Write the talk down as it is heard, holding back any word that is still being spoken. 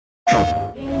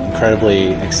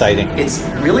incredibly exciting. It's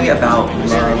really about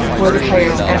love. For the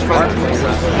players and for the players.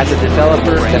 As a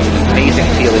developer, that's an amazing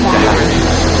feeling to have.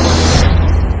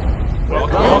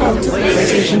 Welcome to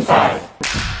PlayStation 5.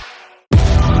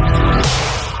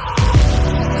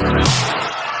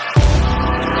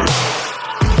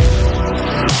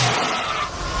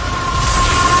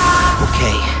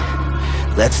 Okay,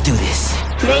 let's do this.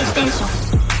 PlayStation.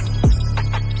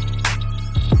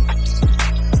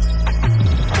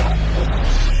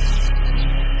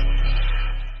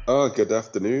 Good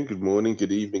afternoon, good morning,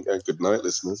 good evening, and good night,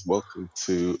 listeners. Welcome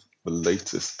to the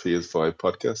latest PS5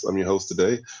 podcast. I'm your host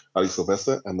today, Alex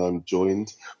Sylvester, and I'm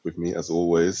joined with me, as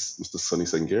always, Mr. Sonny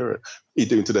Sangera. How you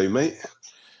doing today, mate?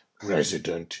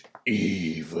 Resident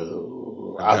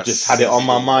Evil. I've just had it on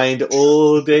my mind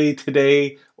all day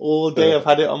today. All day I've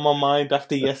had it on my mind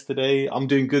after yesterday. I'm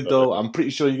doing good though. I'm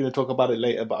pretty sure you're going to talk about it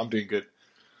later, but I'm doing good.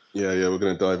 Yeah, we're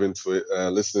going to dive into it.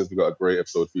 Listeners, we've got a great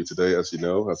episode for you today, as you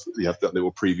know. As you have that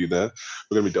little preview there.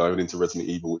 We're going to be diving into Resident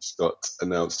Evil, which got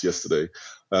announced yesterday.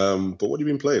 But what have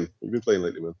you been playing? What have you been playing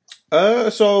lately, man?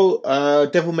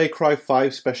 Devil May Cry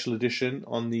 5 Special Edition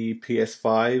on the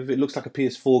PS5. It looks like a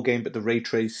PS4 game, but the ray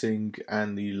tracing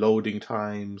and the loading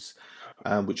times,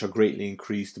 which are greatly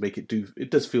increased to make it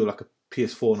does feel like a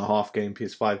PS4.5 game,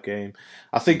 PS5 game.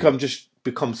 I think I'm just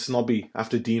become snobby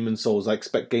after Demon's Souls. I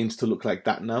expect games to look like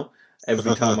that now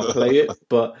every time I play it.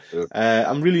 But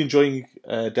I'm really enjoying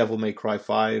Devil May Cry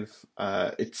 5.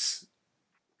 It's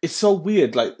so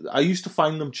weird. Like, I used to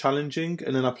find them challenging,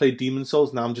 and then I played Demon's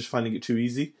Souls. Now I'm just finding it too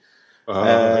easy.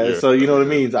 So you know what I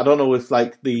mean? I don't know if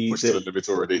like the limit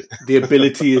already. the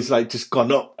ability is like just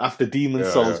gone up after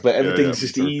Demon's Souls, but everything's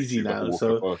just easy now.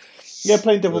 So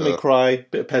playing Devil May Cry,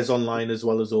 bit of PES Online as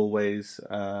well as always.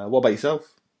 What about yourself?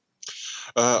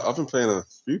 I've been playing a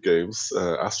few games.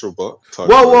 Astrobot.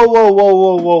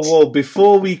 Whoa!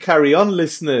 Before we carry on,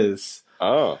 listeners.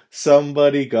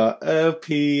 Somebody got a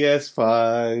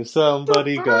PS5.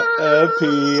 Somebody got a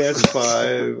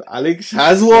PS5. Alex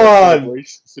has one.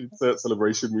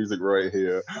 Celebration music right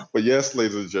here. But yes,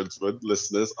 ladies and gentlemen,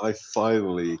 listeners, I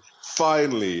finally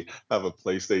have a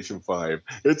PlayStation 5.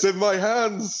 It's in my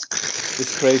hands.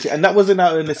 It's crazy. And that wasn't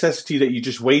out of necessity that you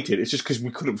just waited. It's just because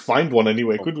we couldn't find one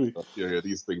anyway, could we? Yeah,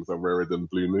 these things are rarer than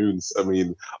blue moons. I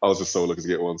mean, I was just so lucky to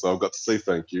get one. So I've got to say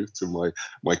thank you to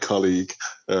my colleague,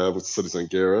 with Sonny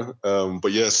Sangera.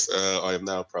 But yes, I am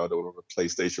now proud owner of a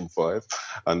PlayStation 5.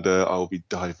 And I'll be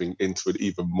diving into it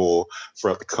even more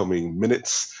throughout the coming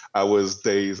minutes, hours,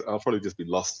 days. I'll probably just be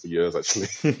lost for years, actually.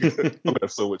 I'm going to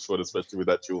have so much fun, especially with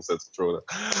that DualSense controller.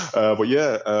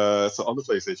 So on the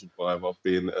PlayStation 5, I've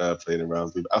been playing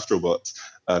around with Astrobot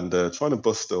and trying to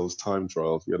bust those time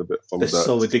trials. We had a bit of fun with that. They're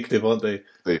so addictive, aren't they?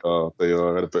 They are.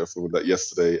 I had a bit of fun with that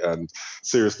yesterday, and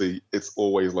seriously, it's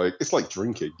always it's like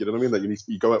drinking. You know what I mean? That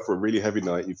you go out for a really heavy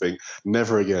night, you think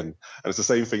never again, and it's the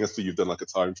same thing as you've done like a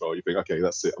time trial. You think, okay,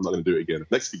 that's it. I'm not going to do it again.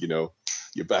 Next thing you know,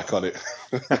 you're back on it.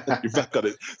 You're back on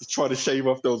it. Just trying to shave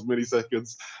off those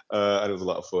milliseconds, and it was a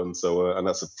lot of fun. So, and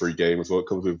that's a free game as well. It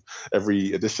comes with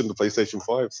every edition of the PlayStation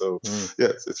 5. So,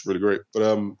 it's really great.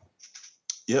 But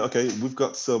okay, we've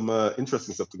got some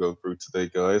interesting stuff to go through today,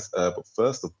 guys. But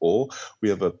first of all, we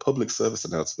have a public service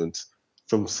announcement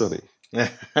from Sonny.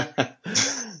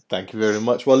 Thank you very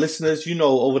much. Well, listeners,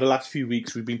 over the last few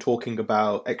weeks, we've been talking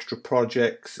about extra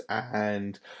projects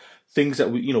and things that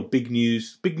we, big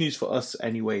news for us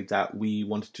anyway, that we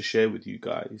wanted to share with you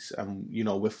guys. And,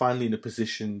 we're finally in a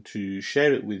position to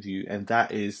share it with you. And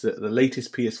that is that the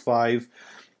latest PS5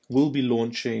 will be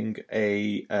launching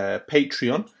a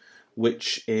Patreon,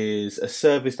 which is a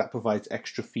service that provides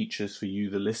extra features for you,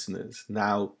 the listeners.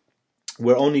 Now,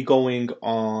 we're only going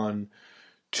on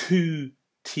 2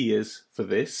 tiers for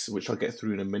this, which I'll get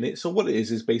through in a minute. So what it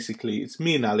is basically, it's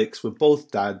me and Alex, we're both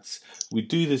dads, we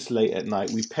do this late at night,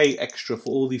 we pay extra for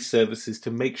all these services to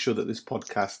make sure that this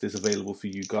podcast is available for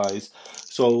you guys.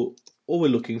 So all we're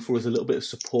looking for is a little bit of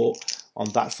support on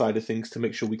that side of things to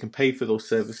make sure we can pay for those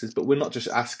services, but we're not just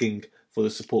asking for the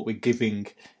support, we're giving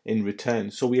in return.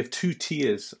 So we have 2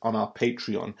 tiers on our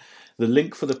Patreon. The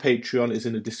link for the Patreon is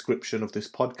in the description of this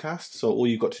podcast. So all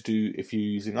you've got to do if you're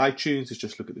using iTunes is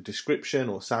just look at the description,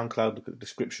 or SoundCloud, look at the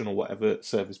description, or whatever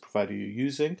service provider you're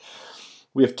using.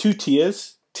 We have 2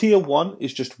 tiers. Tier 1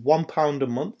 is just £1 a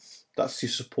month. That's your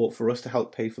support for us to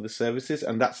help pay for the services,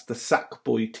 and that's the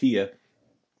Sackboy tier.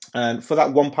 And for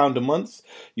that £1 a month,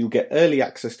 you'll get early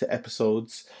access to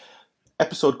episodes,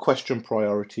 episode question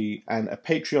priority, and a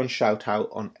Patreon shout out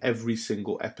on every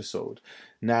single episode.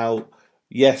 Now,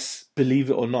 yes, believe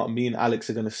it or not, me and Alex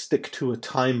are going to stick to a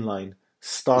timeline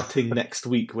starting next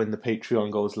week when the Patreon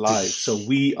goes live. So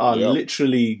we are Yep.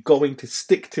 literally going to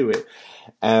stick to it.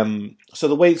 So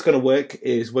the way it's going to work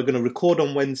is we're going to record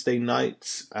on Wednesday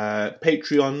nights.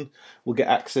 Patreon will get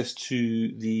access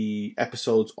to the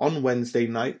episodes on Wednesday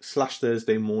night /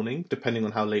 Thursday morning, depending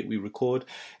on how late we record.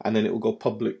 And then it will go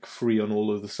public free on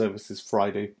all of the services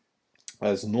Friday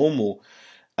as normal.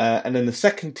 And then the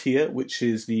second tier, which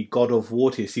is the God of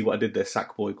War tier. See what I did there,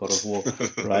 Sackboy God of War,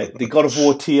 right? The God of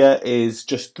War tier is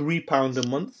just £3 a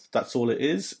month. That's all it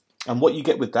is. And what you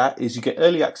get with that is you get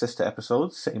early access to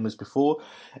episodes, same as before.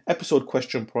 Episode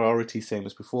question priority, same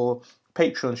as before.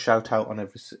 Patreon shout out on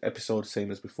every episode, same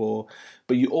as before.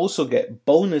 But you also get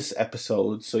bonus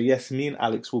episodes. So yes, me and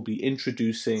Alex will be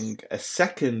introducing a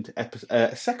second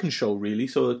show, really.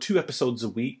 So 2 episodes a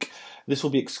week. This will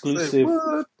be exclusive.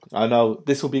 I know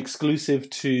this will be exclusive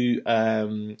to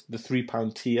the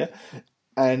 £3 tier,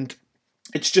 and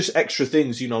it's just extra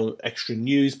things, extra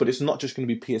news, but it's not just going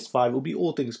to be PS5. It'll be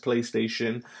all things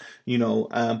PlayStation,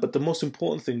 but the most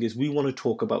important thing is we want to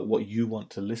talk about what you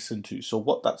want to listen to. So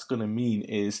what that's going to mean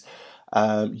is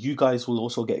you guys will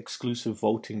also get exclusive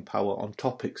voting power on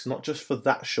topics, not just for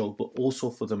that show, but also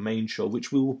for the main show,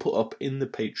 which we will put up in the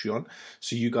Patreon.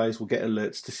 So you guys will get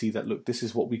alerts to see that, look, this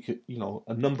is what we could,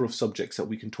 a number of subjects that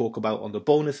we can talk about on the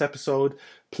bonus episode.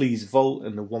 Please vote,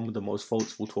 and the one with the most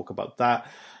votes, we'll talk about that.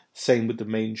 Same with the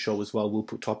main show as well. We'll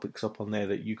put topics up on there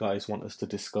that you guys want us to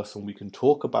discuss, and we can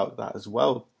talk about that as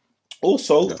well.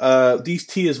 Also, these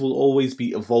tiers will always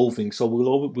be evolving, so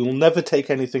we'll never take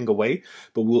anything away,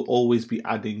 but we'll always be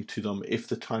adding to them if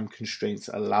the time constraints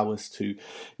allow us to.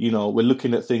 We're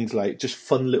looking at things like just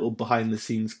fun little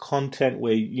behind-the-scenes content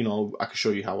where, I can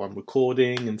show you how I'm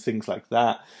recording and things like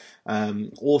that.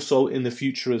 Also, in the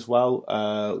future as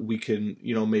well, we can,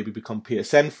 maybe become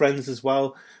PSN friends as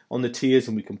well on the tiers,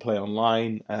 and we can play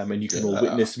online, and you can all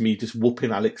witness me just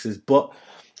whooping Alex's butt.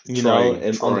 On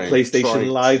the PlayStation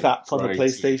Live app on the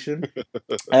PlayStation.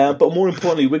 But more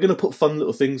importantly, we're going to put fun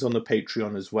little things on the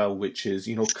Patreon as well, which is,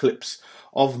 clips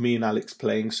of me and Alex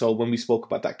playing. So when we spoke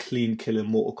about that clean kill in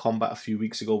Mortal Kombat a few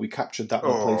weeks ago, we captured that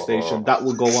on PlayStation. That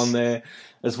will go on there,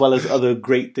 as well as other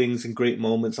great things and great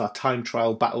moments. Our time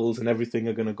trial battles and everything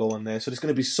are going to go on there. So there's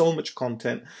going to be so much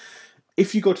content.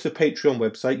 If you go to the Patreon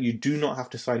website, you do not have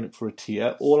to sign up for a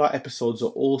tier. All our episodes are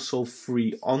also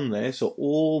free on there, so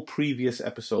all previous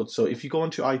episodes. So if you go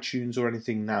onto iTunes or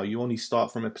anything now, you only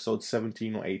start from episode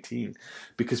 17 or 18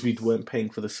 because we weren't paying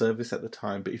for the service at the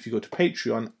time. But if you go to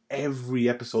Patreon, every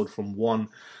episode from 1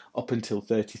 up until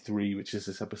 33, which is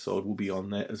this episode, will be on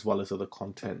there, as well as other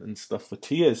content and stuff for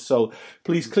tiers. So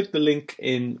please click the link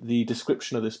in the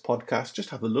description of this podcast.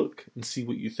 Just have a look and see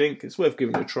what you think. It's worth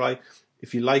giving it a try.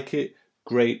 If you like it,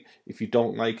 great. If you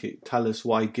don't like it, tell us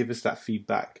why. Give us that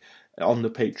feedback on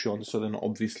the Patreon, so then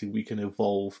obviously we can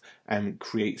evolve and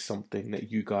create something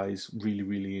that you guys really,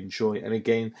 really enjoy. And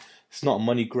again, it's not a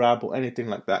money grab or anything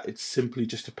like that. It's simply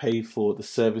just to pay for the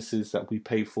services that we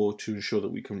pay for to ensure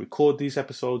that we can record these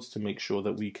episodes, to make sure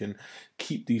that we can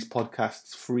keep these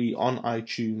podcasts free on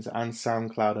iTunes and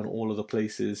SoundCloud and all other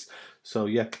places. So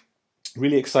yeah,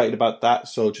 really excited about that.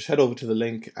 So just head over to the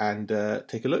link and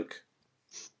take a look.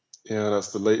 Yeah,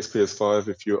 that's the latest PS5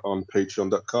 if you're on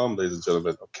patreon.com, ladies and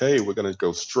gentlemen. Okay, we're going to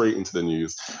go straight into the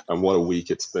news, and what a week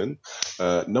it's been.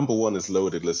 Number one is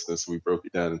loaded, listeners. We broke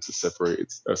it down into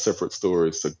separate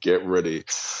stories, so get ready.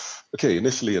 Okay,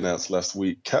 initially announced last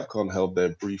week, Capcom held their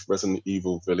brief Resident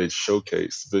Evil Village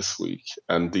showcase this week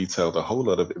and detailed a whole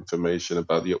lot of information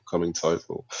about the upcoming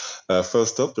title.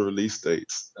 First up, the release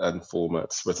dates and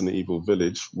formats. Resident Evil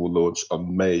Village will launch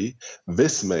on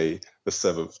this May the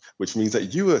 7th, which means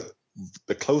that you were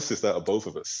the closest out of both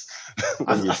of us.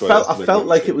 I felt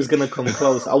like it was going to come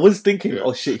close. I was thinking,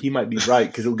 oh shit, he might be right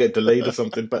because it'll get delayed or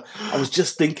something, but I was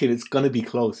just thinking it's going to be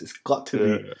close. It's got to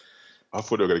be. I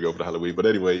thought they were going to go for the Halloween. But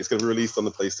anyway, it's going to be released on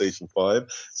the PlayStation 5.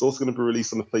 It's also going to be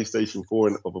released on the PlayStation 4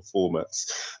 and other formats.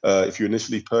 If you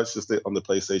initially purchased it on the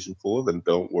PlayStation 4, then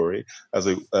don't worry.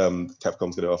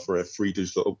 Capcom's going to offer a free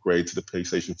digital upgrade to the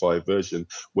PlayStation 5 version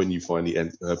when you finally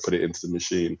put it into the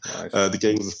machine. Nice. The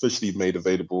game was officially made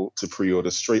available to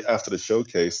pre-order straight after the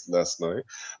showcase last night.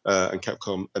 And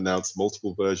Capcom announced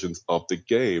multiple versions of the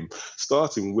game,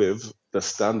 starting with the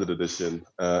standard edition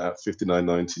at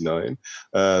 $59.99.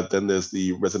 Then there's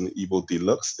the Resident Evil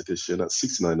Deluxe edition at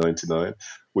 $69.99,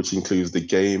 which includes the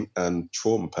game and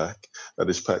trauma pack.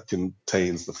 This pack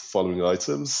contains the following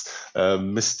items: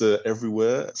 Mr.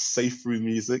 Everywhere, safe room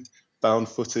music, found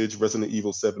footage, Resident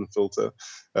Evil 7 filter,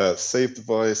 save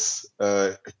device,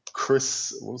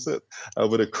 Chris, what was it?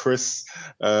 With a Chris.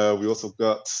 We also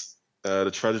got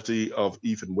The Tragedy of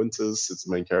Ethan Winters. It's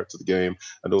the main character of the game,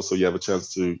 and also you have a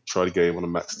chance to try the game on a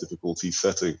max difficulty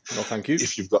setting. No, thank you.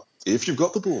 If you've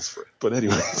got the balls for it. But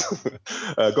anyway,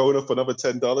 going up another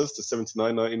 $10 to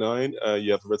 $79.99.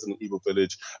 You have Resident Evil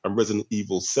Village and Resident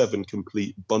Evil 7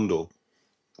 complete bundle.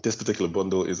 This particular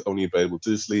bundle is only available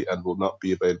digitally and will not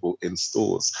be available in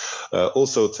stores.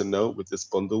 Also to note, with this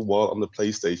bundle, while on the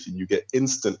PlayStation, you get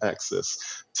instant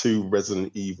access to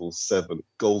Resident Evil 7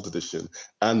 Gold Edition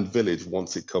and Village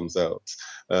once it comes out.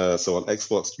 So on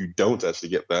Xbox, you don't actually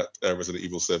get that Resident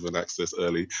Evil 7 access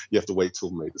early. You have to wait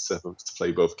till May the 7th to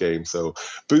play both games. So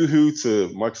boo-hoo to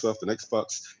Microsoft and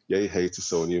Xbox, yay hey to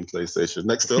Sony and PlayStation.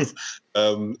 Next up,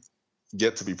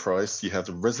 yet to be priced, you have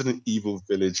the Resident Evil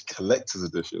Village Collector's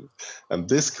Edition, and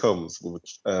this comes with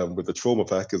the Trauma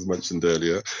Pack, as mentioned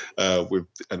earlier, with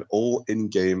all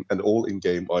in-game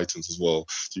items as well.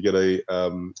 So you get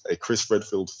a Chris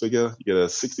Redfield figure, you get a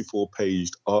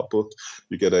 64-page art book,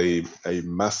 you get a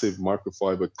massive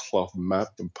microfiber cloth map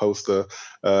and poster,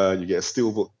 you get a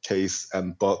steelbook case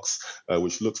and box,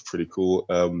 which looks pretty cool.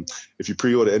 If you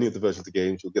pre-order any of the versions of the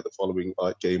games, you'll get the following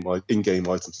in-game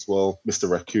items as well: Mr.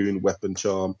 Raccoon, Weapon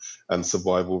Charm, and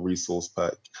Survival Resource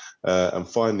Pack. And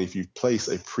finally, if you place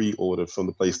a pre-order from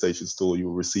the PlayStation Store, you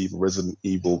will receive a Resident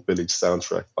Evil Village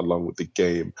soundtrack along with the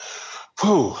game.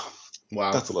 Whew,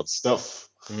 Wow, that's a lot of stuff.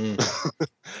 definitely.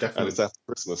 And it's after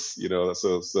Christmas,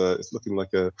 so it's looking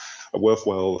like a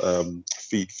worthwhile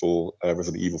feat for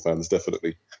Resident Evil fans,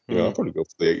 definitely. I'll probably go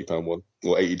for the £80 one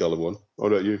or $80 one.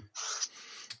 What about you?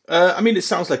 I mean, it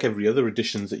sounds like every other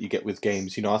editions that you get with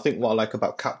games. I think what I like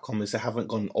about Capcom is they haven't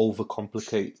gone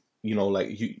overcomplicate. Like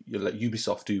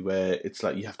Ubisoft do, where it's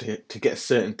like you have to get a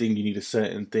certain thing, you need a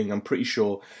certain thing. I'm pretty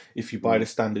sure if you buy the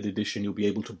standard edition, you'll be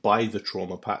able to buy the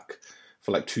Trauma Pack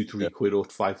for like £2-3 or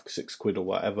 £5-6 or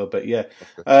whatever. But yeah,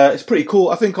 it's pretty cool.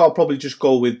 I think I'll probably just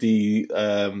go with the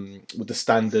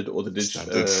standard or the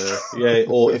digital.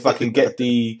 Or if I can get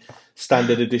the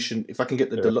standard edition, if I can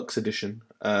get the deluxe edition,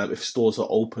 if stores are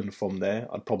open from there,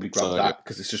 I'd probably grab that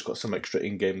because it's just got some extra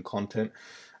in-game content.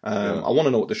 I want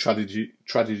to know what the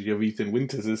tragedy of Ethan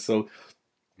Winters is. So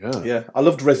yeah, I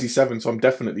loved Resi 7, so I'm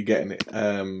definitely getting it.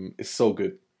 It's so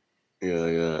good.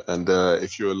 Yeah. And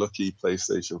if you're a lucky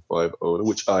PlayStation 5 owner,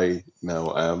 which I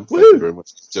now am, Woo! thank you very much,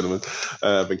 gentlemen,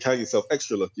 then count yourself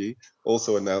extra lucky.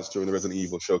 Also announced during the Resident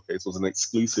Evil Showcase was an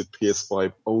exclusive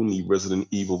PS5 only Resident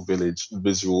Evil Village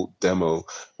visual demo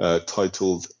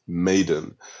titled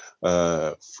Maiden.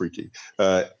 Freaky.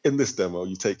 In this demo,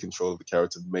 you take control of the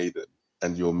character Maiden,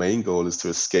 and your main goal is to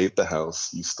escape the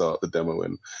house you start the demo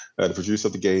in. The producer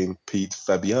of the game, Pete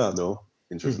Fabiano,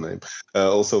 interesting name,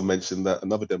 also mentioned that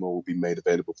another demo will be made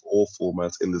available for all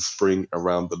formats in the spring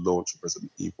around the launch of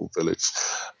Resident Evil Village.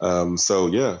 So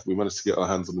yeah, we managed to get our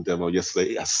hands on the demo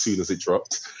yesterday as soon as it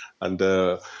dropped, and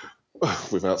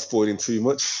without spoiling too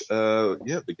much,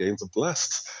 the game's a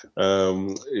blast.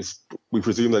 We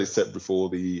presume that it's set before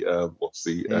the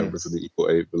Resident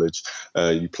Evil 8 Village.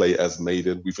 You play as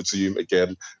Maiden. We presume,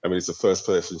 again, it's a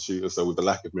first-person shooter, so with the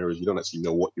lack of mirrors, you don't actually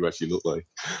know what you actually look like.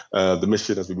 The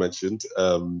mission, as we mentioned,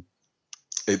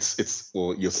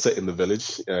 you're set in the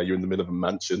village. You're in the middle of a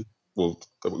mansion. Well,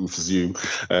 we presume,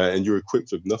 and you're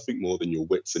equipped with nothing more than your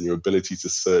wits and your ability to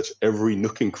search every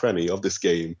nook and cranny of this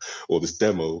game or this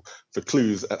demo for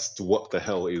clues as to what the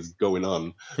hell is going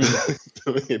on.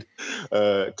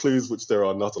 Clues which there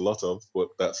are not a lot of, but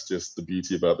that's just the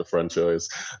beauty about the franchise.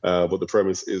 But the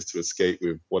premise is to escape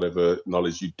with whatever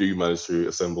knowledge you do manage to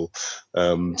assemble.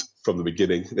 From the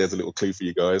beginning, there's a little clue for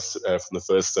you guys from the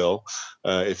first cell.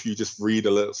 If you just read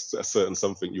a certain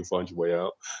something, you'll find your way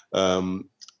out.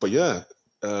 But yeah,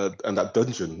 and that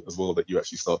dungeon as well that you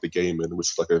actually start the game in, which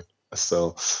is like a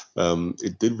cell.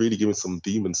 It did really give me some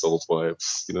Demon Souls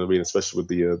vibes, you know what I mean? Especially with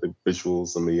the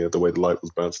visuals and the way the light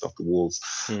was bouncing off the walls.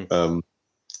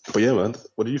 But yeah, man,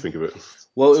 what do you think of it?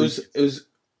 Well,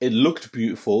 it looked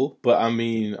beautiful, but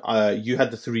you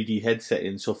had the 3D headset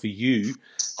in, so for you,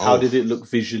 how did it look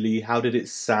visually? How did it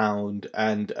sound?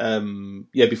 And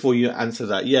before you answer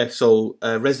that, so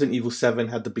Resident Evil 7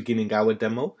 had the beginning hour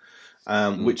demo.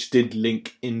 Which did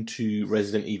link into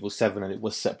Resident Evil 7, and it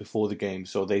was set before the game.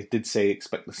 So they did say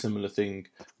expect a similar thing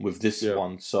with this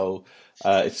one. So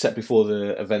it's set before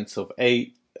the events of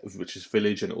 8, which is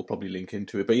Village, and it will probably link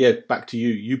into it. But yeah, back to you.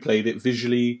 You played it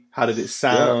visually. How did it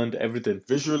sound? Everything.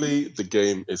 Visually, the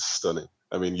game is stunning.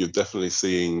 You're definitely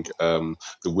seeing the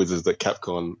wizards that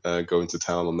Capcom go into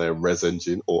town on their Res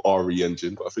engine or RE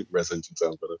engine, but I think Res engine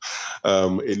sounds better.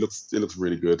 It looks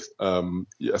really good,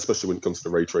 especially when it comes to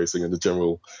the ray tracing and the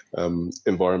general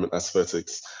environment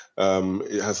aesthetics.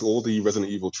 It has all the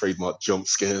Resident Evil trademark jump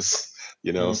scares.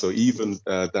 You know, so even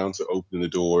down to opening the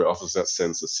door, it offers that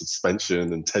sense of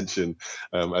suspension and tension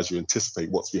as you anticipate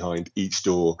what's behind each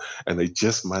door. And they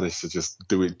just managed to just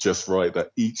do it just right. That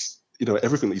each, you know,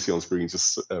 everything that you see on screen is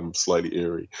just slightly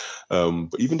eerie.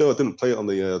 But even though I didn't play it on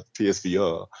the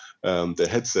PSVR, the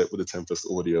headset with the Tempest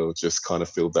audio just kind of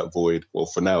filled that void. Well,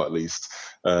 for now at least.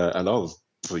 And I was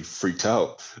really freaked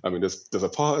out. I mean, there's a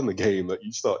part in the game that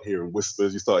you start hearing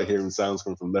whispers, you start hearing sounds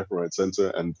coming from left, right, center,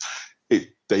 and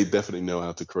they definitely know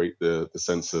how to create the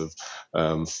sense of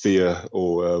fear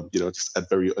or you know, just a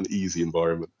very uneasy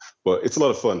environment. But it's a lot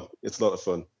of fun. It's a lot of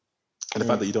fun. And the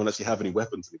fact that you don't actually have any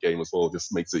weapons in the game as well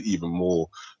just makes it even more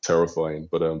terrifying.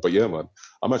 But yeah, man,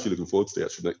 I'm actually looking forward to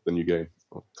the new game.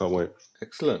 Can't wait.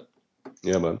 Excellent.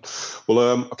 Yeah, man.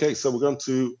 Well, okay, so we're going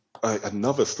to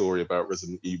another story about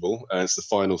Resident Evil, and it's the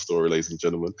final story, ladies and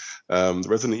gentlemen. The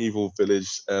Resident Evil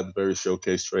Village and various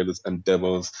showcase trailers and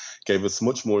demos gave us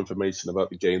much more information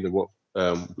about the game than what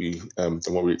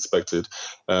we expected.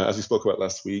 As we spoke about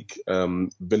last week,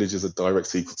 Village is a direct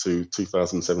sequel to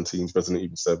 2017's Resident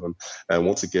Evil 7, and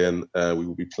once again, we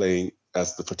will be playing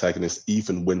as the protagonist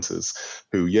Ethan Winters,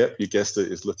 who, yep, you guessed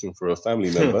it, is looking for a family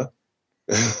member.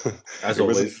 As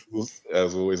always,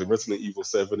 in Resident Evil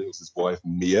 7, it was his wife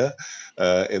Mia.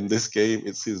 In this game,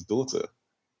 it's his daughter.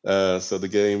 So the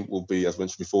game will be, as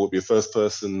mentioned before, a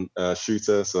first-person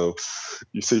shooter. So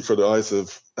you see it through the eyes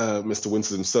of Mr.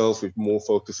 Winters himself, with more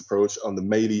focused approach on the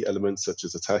melee elements such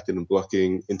as attacking and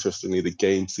blocking. Interestingly, the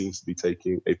game seems to be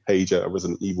taking a page out of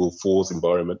Resident Evil 4's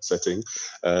environment setting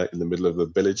in the middle of the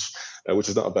village, which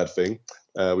is not a bad thing.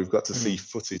 We've got to see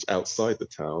footage outside the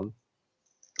town.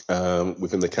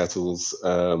 Within the castles,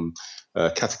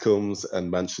 catacombs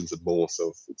and mansions and more.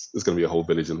 So there's going to be a whole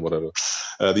village and whatever.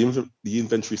 The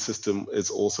inventory system is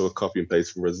also a copy and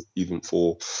paste from Resident Evil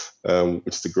 4,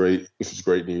 which is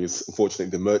great news. Unfortunately,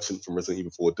 the merchant from Resident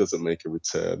Evil 4 doesn't make a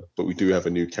return, but we do have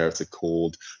a new character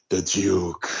called the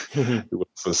Duke, who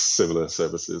offers similar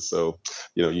services. So,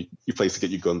 you know, you place to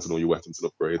get your guns and all your weapons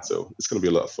and upgrades. So it's going to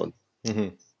be a lot of fun.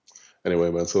 Mm-hmm.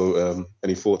 Anyway, man, so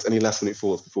any last minute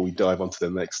thoughts before we dive on to the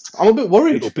next? I'm a bit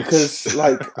worried because,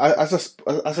 like, as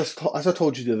I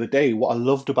told you the other day, what I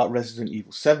loved about Resident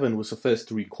Evil 7 was the first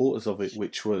 3/4 of it,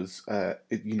 which was,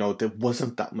 you know, there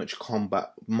wasn't that much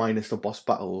combat minus the boss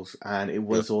battles, and it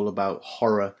was all about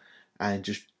horror and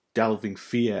just delving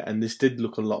fear. And this did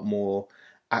look a lot more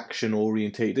action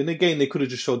orientated. And again, they could have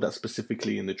just showed that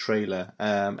specifically in the trailer.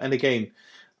 And again,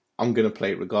 I'm going to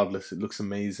play it regardless. It looks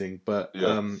amazing. But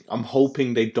I'm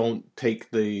hoping they don't take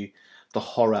the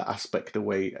horror aspect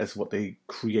away as what they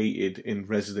created in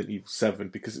Resident Evil 7,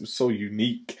 because it was so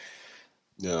unique.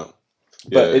 Yeah.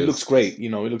 But it looks great.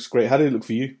 You know, it looks great. How did it look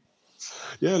for you?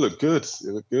 Yeah, it looked good. It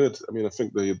looked good. I mean, I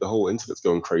think the whole internet's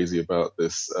going crazy about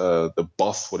this. The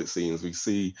boss, what it seems. We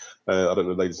see, I don't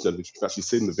know, ladies and gentlemen, if you've actually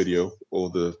seen the video or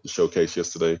the showcase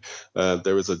yesterday,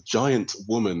 there is a giant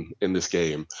woman in this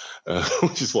game,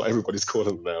 which is what everybody's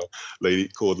calling her now,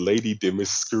 called Lady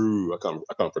Dimitrescu.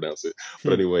 I can't pronounce it.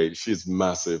 But anyway, she's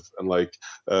massive. And like,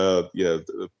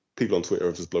 people on Twitter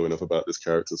are just blowing up about this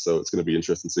character. So it's going to be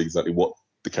interesting to see exactly what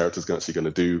the character's actually going to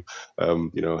do,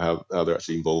 you know, how they're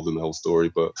actually involved in the whole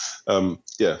story. But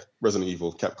Resident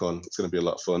Evil, Capcom, it's going to be a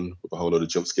lot of fun with a whole load of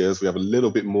jump scares. We have a little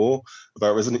bit more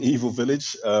about Resident Evil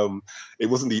Village. It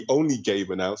wasn't the only game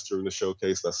announced during the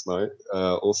showcase last night.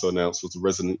 Also announced was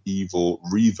Resident Evil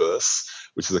Reverse,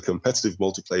 which is a competitive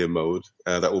multiplayer mode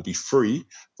that will be free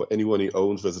for anyone who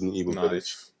owns Resident Evil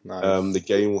Village. Nice. The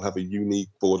game will have a unique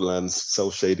Borderlands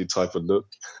cel-shaded type of look,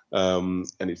 and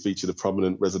it featured a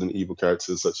prominent Resident Evil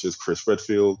characters such as Chris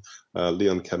Redfield,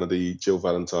 Leon Kennedy, Jill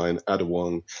Valentine, Ada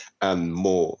Wong, and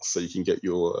more. So you can get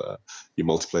your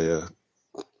multiplayer.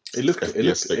 It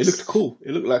looked cool.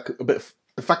 It looked like a bit.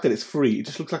 The fact that it's free, it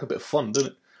just looks like a bit of fun,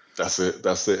 doesn't it? That's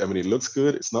it. I mean, it looks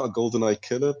good. It's not a GoldenEye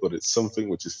killer, but it's something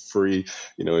which is free.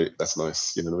 You know, that's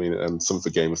nice. You know what I mean? And something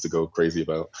for gamers to go crazy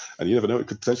about. And you never know, it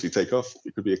could potentially take off.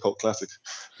 It could be a cult classic.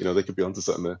 You know, they could be onto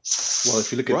something there. Well,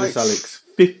 if you look at this, Alex,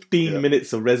 15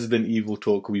 minutes of Resident Evil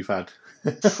talk we've had.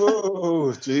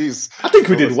 Oh, jeez. I think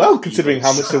we did well considering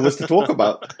how much there was to talk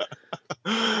about.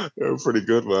 They're pretty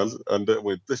good, man. And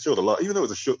they showed a lot, even though it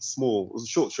was a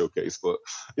short showcase, but,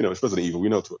 you know, it's Resident Evil. We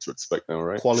know what to expect now,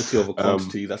 right? Quality over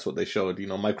quantity, that's what they showed. You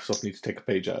know, Microsoft needs to take a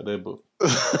page out of their book.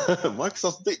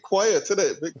 Microsoft's a bit quiet, isn't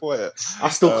it? A bit quiet. I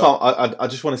still can't, I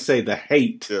just want to say the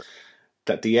hate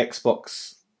that the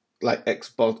Xbox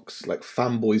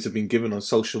fanboys have been given on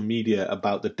social media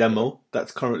about the demo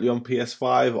that's currently on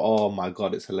PS5. Oh my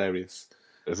god, it's hilarious.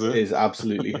 Is it? It is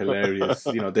absolutely hilarious.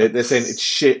 You know, they're saying it's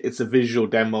shit, it's a visual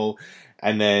demo,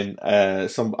 and then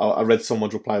I read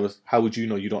someone's reply was, "How would you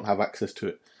know you don't have access to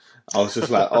it?" I was just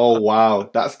like, oh wow,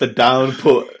 that's the down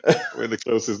put. When the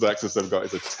closest access I've got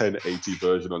is a 1080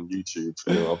 version on YouTube,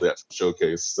 of the actual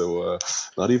showcase. So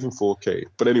not even 4K.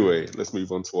 But anyway, let's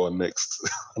move on to our next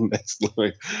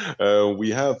line.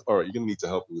 We have, all right, you're gonna need to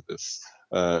help me with this.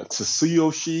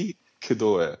 Tsuyoshi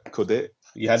Kode.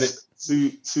 You had it.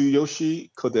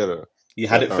 Tsuyoshi Kodera. You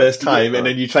had it first time, and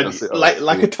then you tried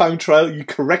like a time trial. You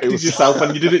corrected yourself,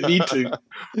 and you didn't need to.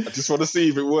 I just want to see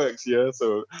if it works. Yeah.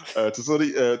 So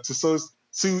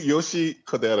Tsuyoshi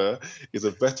Kodera is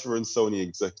a veteran Sony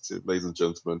executive, ladies and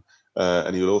gentlemen,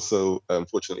 and he will also,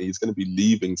 unfortunately, he's going to be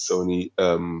leaving Sony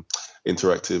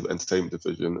Interactive Entertainment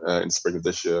Division in spring of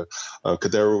this year.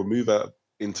 Kodera will move out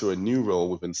into a new role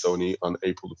within Sony on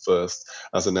April the 1st,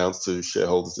 as announced to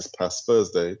shareholders this past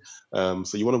Thursday. So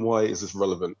you wonder, why is this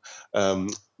relevant?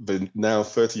 The now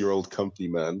 30-year-old company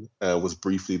man was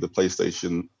briefly the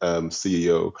PlayStation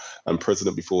CEO and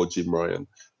president before Jim Ryan,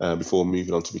 before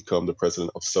moving on to become the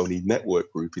president of Sony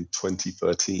Network Group in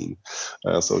 2013.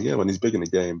 So yeah, man, he's big in the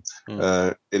game.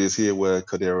 It is here where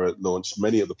Kodera launched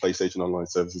many of the PlayStation online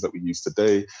services that we use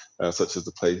today, such as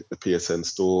the PSN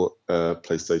Store,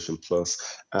 PlayStation Plus,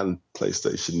 and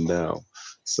PlayStation Now.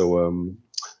 So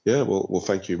yeah, well,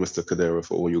 thank you, Mr. Kodera,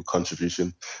 for all your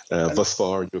contribution thus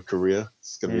far in your career.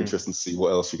 It's going to be interesting to see what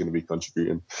else you're going to be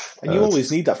contributing. And you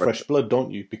always need that fresh blood,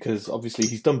 don't you? Because obviously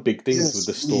he's done big things with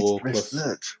the store. Plus,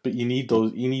 but you need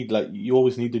those. You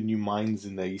always need the new minds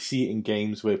in there. You see it in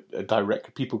games where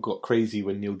people got crazy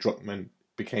when Neil Druckmann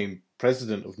became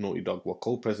president of Naughty Dog,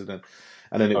 co-president,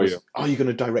 and then it was, you're going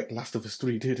to direct Last of Us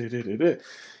 3.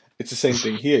 It's the same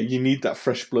thing here. You need that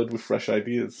fresh blood with fresh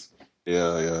ideas.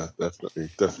 Yeah,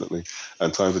 definitely.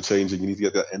 And times are changing. You need to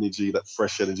get that energy, that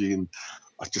fresh energy, and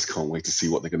I just can't wait to see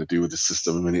what they're going to do with the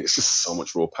system. I mean, it's just so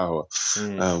much raw power.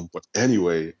 But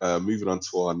anyway, moving on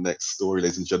to our next story,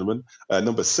 ladies and gentlemen.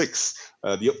 Number 6,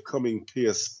 the upcoming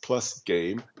PS Plus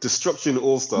game, Destruction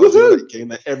All-Stars, that game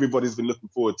that everybody's been looking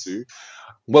forward to.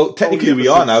 Well, technically we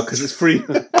are now, because it's free.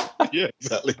 Yeah,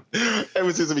 exactly.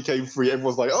 Ever since it became free,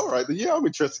 everyone's like, all right, yeah, I'm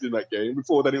interested in that game.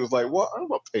 Before then, it was like, what? I'm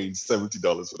not paying $70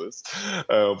 for this.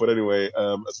 But anyway,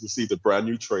 as we received a brand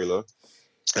new trailer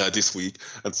this week,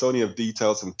 and Sony have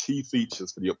detailed some key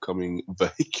features for the upcoming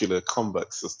vehicular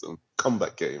combat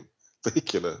game.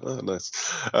 Vehicular. Oh, nice.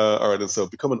 All right, and so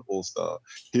become an all-star.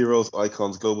 Heroes,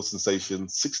 icons, global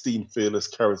sensations, 16 fearless,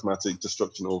 charismatic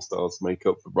Destruction All-Stars make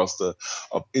up the roster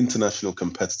of international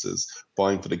competitors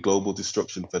vying for the Global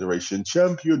Destruction Federation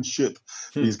Championship.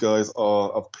 These guys are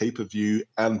of pay-per-view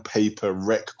and paper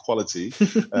rec quality.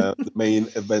 The main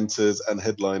eventers and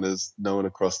headliners known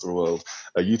across the world.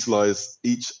 Utilize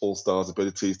each All-Star's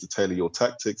abilities to tailor your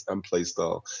tactics and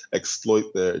playstyle. Exploit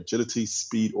their agility,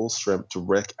 speed, or strength to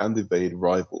wreck and evade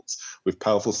rivals with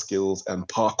powerful skills and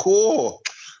parkour.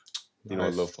 You know, I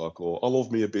love parkour. I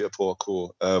love me a bit of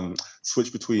parkour.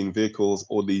 Switch between vehicles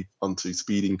or leap onto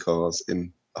speeding cars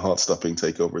in heart-stopping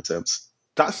takeover attempts.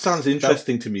 That sounds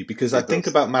interesting to me, because I think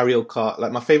about Mario Kart.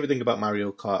 Like, my favorite thing about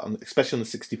Mario Kart, especially on the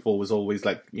 64, was always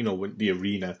like, with the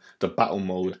arena, the battle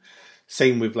mode.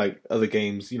 Same with like other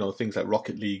games, things like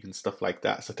Rocket League and stuff like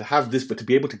that. So to have this, but to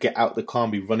be able to get out the car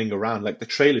and be running around, like the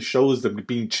trailer shows them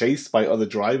being chased by other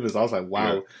drivers. I was like,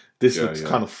 wow, this looks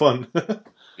kind of fun.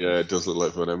 Yeah, it does look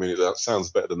like fun. I mean, that sounds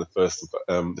better than the first.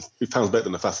 It sounds better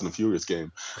than the Fast and the Furious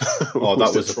game. Oh,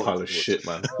 that was a pile of shit,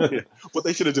 man. But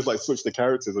they should have just like switched the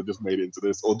characters and just made it into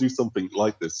this, or do something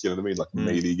like this. You know what I mean? Like a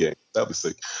melee game. That'd be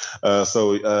sick.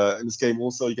 So in this game,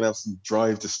 also, you can have some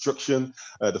drive destruction.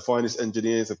 The finest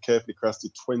engineers have carefully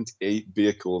crafted 28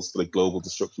 vehicles for the Global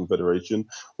Destruction Federation,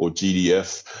 or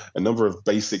GDF. A number of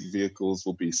basic vehicles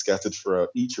will be scattered throughout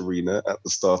each arena at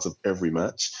the start of every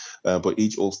match. But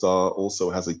each All-Star also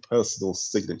has a personal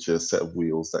signature set of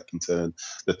wheels that can turn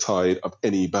the tide of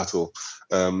any battle,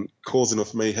 causing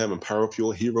enough mayhem and power up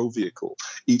your hero vehicle.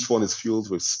 Each one is fueled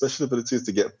with special abilities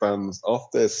to get fans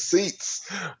off their seats.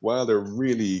 Wow, they're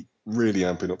really, really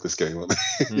amping up this game, aren't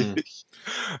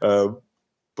they?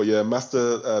 But yeah,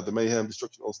 Master the Mayhem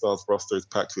Destruction All-Stars roster is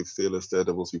packed with fearless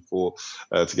daredevils who fought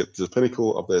to get to the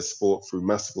pinnacle of their sport through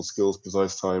masterful skills,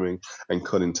 precise timing, and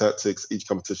cunning tactics. Each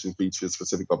competition features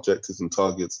specific objectives and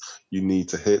targets you need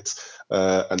to hit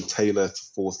and tailor to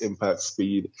force impact,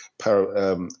 speed,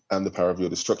 power, and the power of your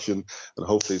destruction. And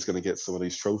hopefully it's going to get some of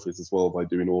these trophies as well by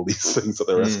doing all these things that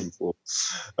they're asking for.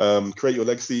 Create your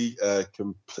legacy,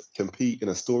 compete in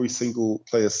a story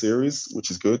single-player series,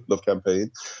 which is good, love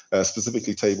campaign,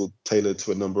 specifically tailored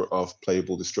to a number of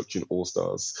playable Destruction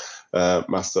All-Stars.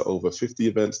 Master over 50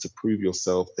 events to prove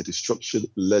yourself a Destruction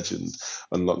legend.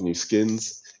 Unlock new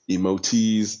skins,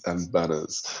 emotes, and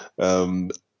banners.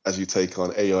 as you take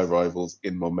on AI rivals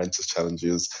in momentous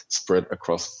challenges spread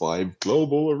across 5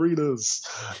 global arenas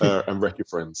and wreck your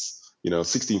friends.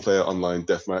 16-player online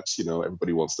deathmatch.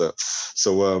 Everybody wants that.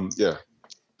 So yeah,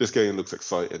 this game looks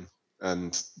exciting.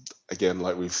 And again,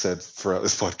 like we've said throughout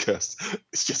this podcast,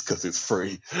 it's just because it's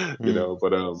free,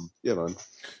 But yeah, man.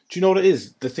 Do you know what it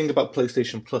is? The thing about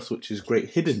PlayStation Plus, which is great,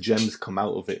 hidden gems come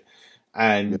out of it.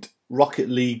 And Rocket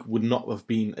League would not have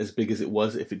been as big as it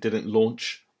was if it didn't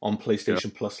launch on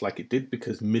PlayStation Plus like it did,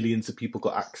 because millions of people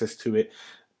got access to it.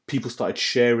 People started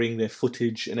sharing their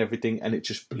footage and everything, and it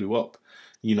just blew up.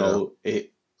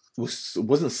 It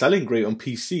wasn't selling great on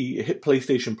PC. It hit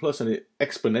PlayStation Plus and it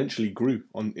exponentially grew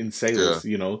in sales.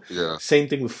 Same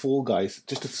thing with Fall Guys,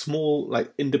 just a small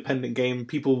independent game.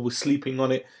 People were sleeping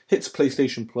on it. Hits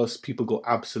PlayStation Plus, people go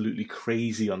absolutely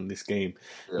crazy on this game.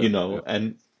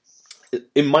 And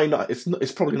it might not.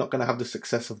 It's probably not going to have the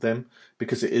success of them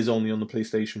because it is only on the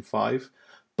PlayStation 5.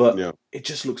 But it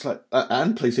just looks like,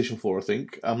 and PlayStation 4, I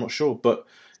think. I'm not sure, but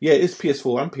yeah, it is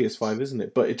PS4 and PS5, isn't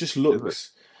it? But it just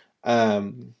looks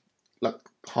like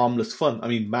harmless fun. I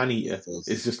mean, Maneater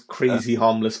is just crazy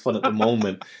harmless fun at the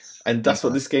moment, and that's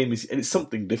what this game is. And it's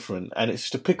something different, and it's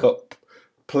just to pick up,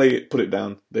 play it, put it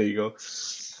down. There you go.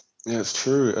 Yeah, it's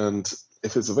true. And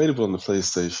if it's available on the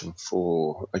PlayStation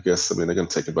 4, I guess, they're going to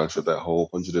take advantage of that whole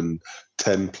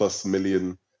 110 plus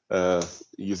million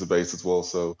user base as well.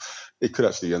 So it could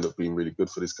actually end up being really good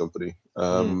for this company.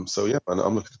 So yeah, and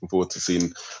I'm looking forward to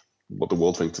seeing what the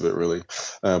world thinks of it, really.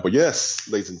 But yes,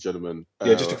 ladies and gentlemen.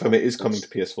 Just to confirm, it is coming to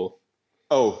PS4.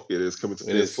 Oh, it is coming to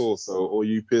PS4. So all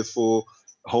you PS4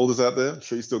 holders out there, I'm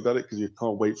sure you still got it because you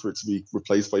can't wait for it to be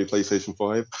replaced by your PlayStation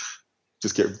 5.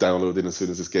 Just get it downloaded as soon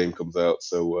as this game comes out.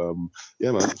 So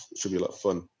yeah, man, it should be a lot of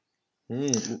fun.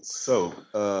 So,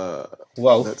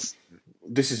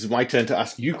 this is my turn to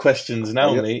ask you questions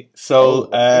now, mate. So,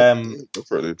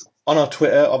 on our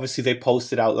Twitter, obviously they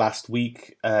posted out last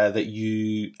week that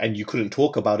you couldn't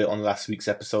talk about it on last week's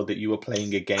episode, that you were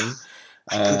playing a game.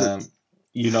 But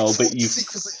you,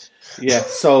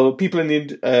 so people in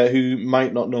the who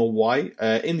might not know why,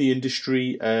 in the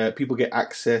industry, people get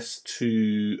access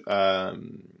to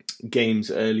games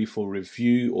early for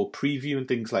review or preview and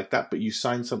things like that, but you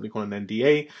sign something called an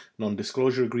NDA,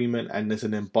 non-disclosure agreement, and there's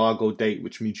an embargo date,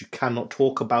 which means you cannot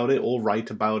talk about it or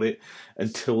write about it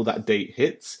until that date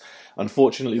hits.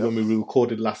 Unfortunately, when we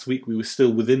recorded last week, we were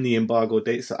still within the embargo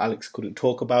date, so Alex couldn't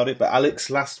talk about it. But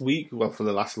Alex, last week, for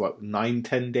the last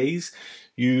 9-10 days,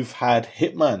 you've had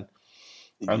Hitman,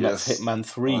 and that's Hitman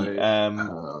 3.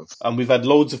 And we've had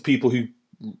loads of people who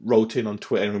wrote in on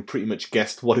Twitter and pretty much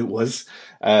guessed what it was,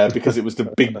 because it was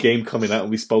the big game coming out and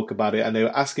we spoke about it, and they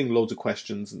were asking loads of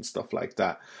questions and stuff like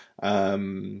that.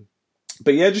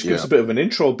 But yeah, just give us a bit of an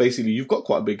intro. Basically, you've got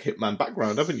quite a big Hitman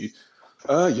background, haven't you?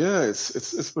 Yeah,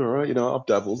 it's been alright. I've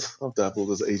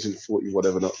dabbled as Agent 40,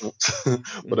 whatever, not.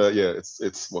 But yeah,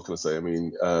 it's what can I say? I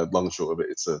mean, long and short of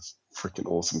it, it's a freaking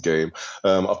awesome game.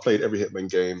 I've played every Hitman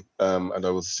game, and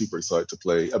I was super excited to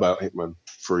play about Hitman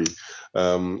 3.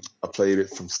 I played it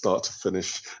from start to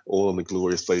finish, all on the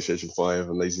glorious PlayStation 5,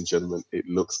 and ladies and gentlemen, it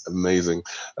looks amazing.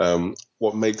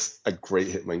 What makes a great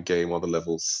Hitman game are the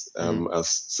levels, as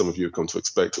some of you have come to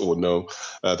expect or know.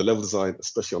 The level design,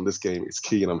 especially on this game, is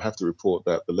key, and I'm happy to report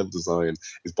that the level design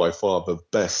is by far the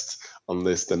best on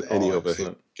this than any other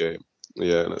Hitman game.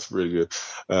 Yeah, and it's really good.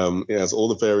 It has all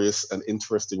the various and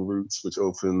interesting routes, which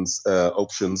opens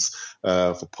options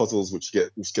for puzzles, which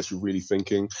gets you really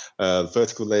thinking.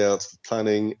 Vertical layouts for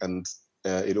planning, and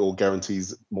it all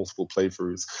guarantees multiple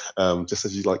playthroughs. Just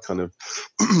as you kind of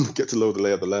get to know the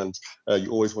lay of the land,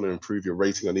 you always want to improve your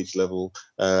rating on each level,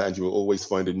 and you will always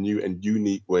find a new and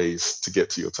unique ways to get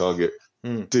to your target.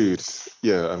 Dude,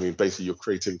 yeah, I mean, basically your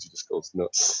creativity just goes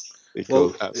nuts. It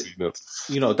goes absolutely nuts.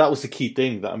 That was the key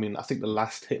thing. That, I mean, I think the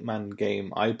last Hitman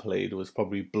game I played was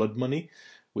probably Blood Money,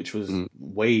 which was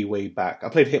way, way back. I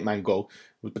played Hitman Go,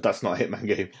 but that's not a Hitman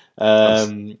game.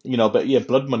 But yeah,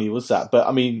 Blood Money was that. But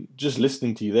I mean, just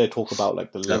listening to you there talk about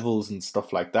the levels and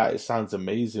stuff like that, it sounds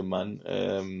amazing,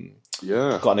 man.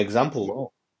 Got an example?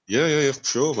 Wow. Yeah,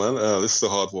 sure, man. This is a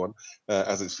hard one,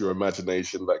 as it's your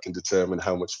imagination that can determine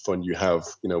how much fun you have,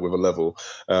 with a level.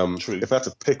 True. If I had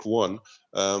to pick one,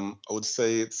 I would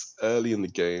say it's early in the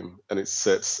game, and it's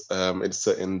set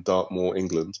in Dartmoor,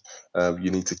 England.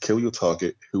 You need to kill your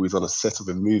target, who is on a set of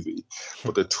a movie,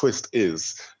 but the twist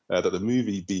is that the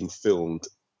movie being filmed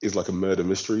is like a murder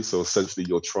mystery. So essentially,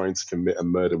 you're trying to commit a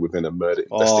murder within a murder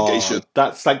investigation.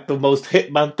 That's like the most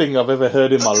Hitman thing I've ever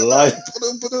heard in my life.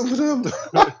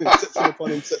 Inception upon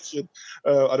inception.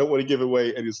 I don't want to give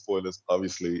away any spoilers,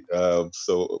 obviously,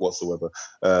 so whatsoever.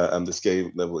 And this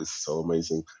game level is so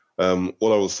amazing.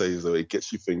 All I will say is though, it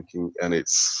gets you thinking, and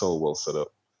it's so well set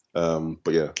up.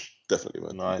 But yeah, definitely,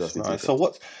 man. Nice. So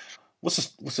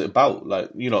what's it about? Like,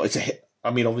 it's a hit. I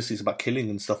mean, obviously it's about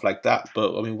killing and stuff like that,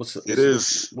 but I mean, what is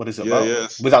it about?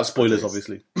 Yes. Without spoilers,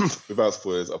 obviously. Without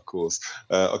spoilers, of course.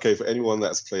 Okay, for anyone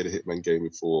that's played a Hitman game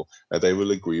before, they will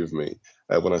agree with me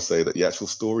when I say that the actual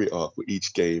story arc for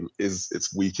each game is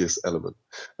its weakest element.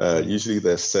 Usually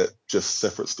they're just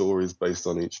separate stories based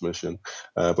on each mission,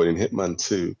 but in Hitman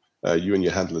 2, you and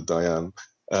your handler Diane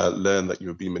learn that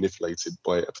you're being manipulated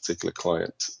by a particular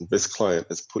client. This client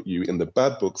has put you in the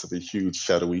bad books of a huge,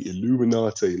 shadowy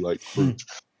Illuminati-like group.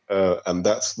 And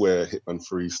that's where Hitman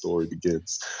 3's story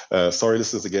begins. Sorry,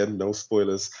 listeners, again, no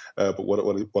spoilers. But what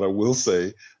I will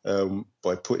say,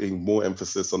 by putting more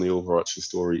emphasis on the overarching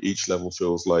story, each level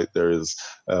feels like there is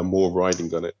more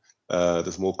writing on it.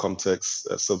 There's more context,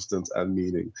 substance, and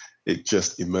meaning. It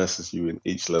just immerses you in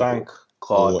each level. Thank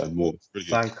God. More and more.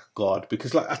 Thank God.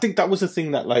 Because I think that was the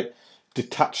thing that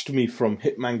detached me from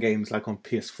Hitman games like on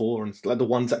PS4 and like the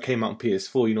ones that came out on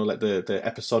PS4, like the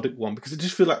episodic one, because it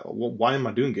just feel like, why am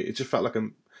I doing it? It just felt like a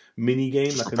mini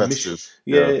game, like a mission.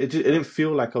 Yeah, it didn't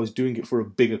feel like I was doing it for a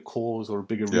bigger cause or a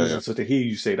bigger reason. Yeah. So to hear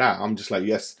you say that, I'm just like,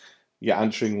 yes, you're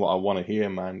answering what I want to hear,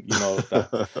 man.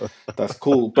 That's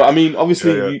cool. But I mean,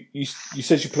 obviously, you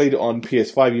said you played it on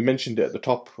PS5. You mentioned it at the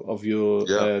top of your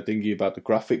thingy about the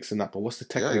graphics and that. But what's the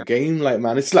tech of the game like,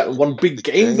 man? It's like one big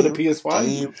game for the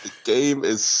PS5. The game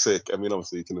is sick. I mean,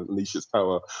 obviously, it can unleash its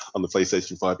power on the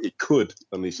PlayStation 5. It could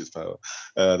unleash its power.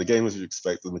 The game, as you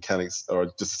expect, the mechanics are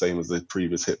just the same as the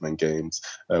previous Hitman games,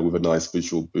 with a nice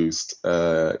visual boost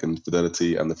in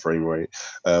fidelity and the frame rate.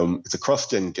 It's a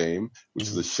cross-gen game, which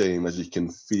is a shame, as you can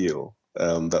feel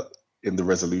that in the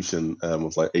resolution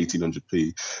of like 1800p,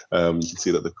 you can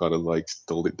see that they've kind of like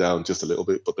dulled it down just a little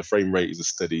bit, but the frame rate is a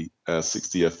steady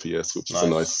 60 FPS, which is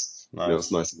nice.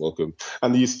 It's nice and welcome.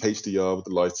 And the use of HDR with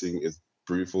the lighting is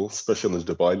beautiful, especially on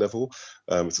the Dubai level.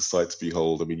 It's a sight to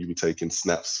behold. I mean, you'll be taking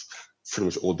snaps pretty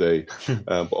much all day.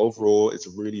 But overall, it's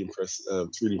really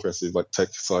impressive. Like tech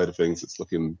side of things, it's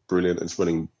looking brilliant. It's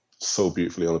running so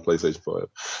beautifully on the PlayStation 5.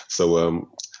 So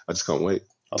I just can't wait.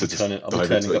 I'll be turning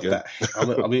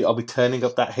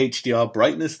up that HDR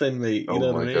brightness then, mate. You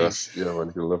know what I mean? Gosh, yeah, man, you're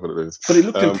gonna love what it is. But it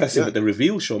looked impressive at the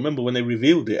reveal show. Remember when they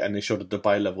revealed it and they showed the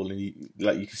Dubai level and you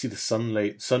can see the sun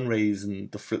rays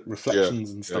and the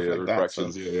reflections and stuff like that.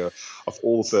 So. Of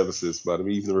all services, man. I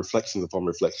mean, even the reflections upon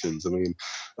reflections. I mean,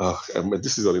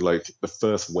 this is only like the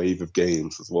first wave of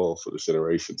games as well for this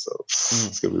generation, so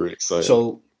it's gonna be really exciting.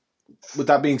 So, with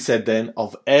that being said, then,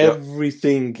 of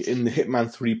everything in the Hitman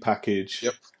 3 package,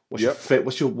 what's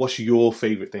your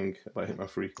favorite thing about Hitman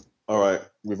 3? All right,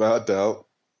 without a doubt,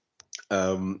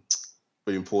 the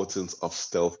importance of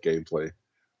stealth gameplay.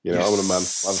 I'm a man,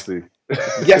 honestly.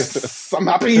 Yes, I'm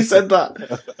happy you said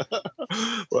that.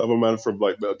 Well, I'm a man from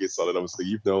like Metal Gear Solid. Obviously,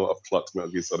 I've plucked Metal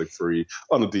Gear Solid 3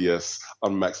 on the DS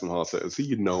on maximum hard settings, so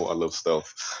I love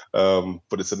stealth.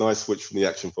 But it's a nice switch from the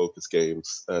action-focused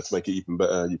games to make it even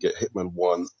better. You get Hitman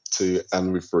 1, 2,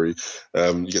 and with 3.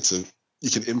 You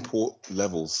can import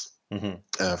levels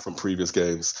from previous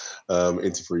games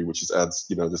into 3, which just adds,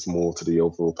 just more to the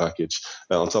overall package.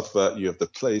 On top of that, you have the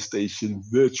PlayStation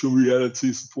virtual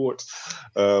reality support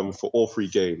for all 3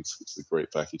 games, which is a great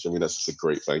package. I mean, that's just a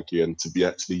great thank you. And to be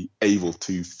actually able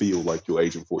to feel like you're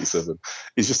Agent 47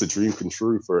 is just a dream come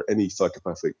true for any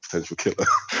psychopathic potential killer.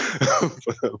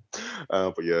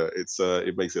 But yeah,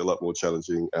 it makes it a lot more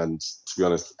challenging. And to be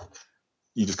honest,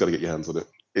 you just got to get your hands on it.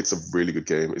 It's a really good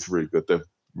game. It's really good. They've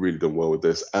really done well with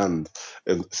this, and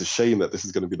it's a shame that this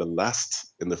is going to be the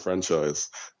last in the franchise.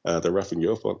 They're wrapping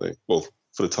you up, aren't they? Well,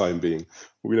 for the time being,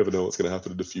 we never know what's going to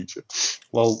happen in the future.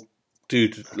 Well,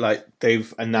 dude,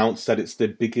 they've announced that it's the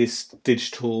biggest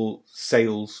digital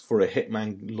sales for a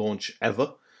Hitman launch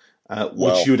ever,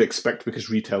 which you would expect because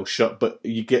retail's shut, but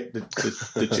you get the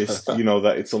gist,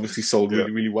 that it's obviously sold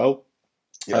really, really well.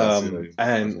 And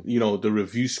the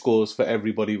review scores for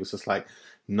everybody was just like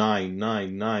 9,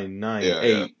 8.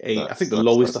 I think the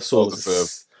lowest I saw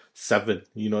was 7.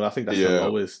 I think that's the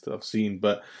lowest I've seen.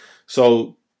 But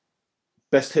so,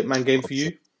 best Hitman game for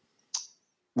you?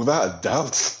 Without a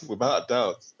doubt.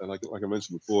 And like I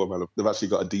mentioned before, man, they've actually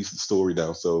got a decent story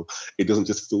now, so it doesn't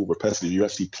just feel repetitive. You're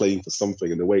actually playing for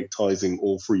something, and the way it ties in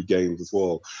all 3 games as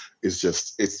well is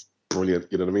it's brilliant.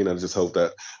 You know what I mean? And I just hope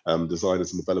that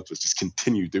designers and developers just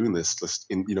continue doing this, just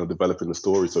in developing the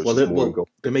story. So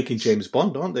they're making James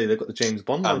Bond, aren't they? They've got the James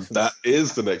Bond license. And that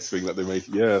is the next thing that they make.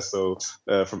 Yeah. So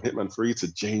from Hitman 3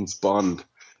 to James Bond.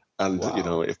 And Wow. you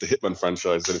know, if the Hitman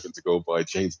franchise is anything to go by,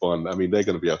 James Bond, I mean, they're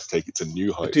going to be able to take it to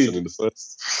new heights. Dude, I mean, the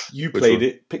first You which played one?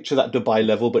 it. Picture that Dubai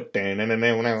level, but It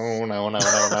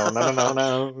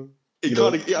you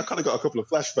know? kind of, I kind of got a couple of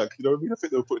flashbacks. You know what I mean? I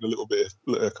think they were putting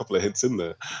a couple of hints in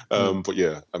there. But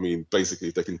yeah, I mean, basically,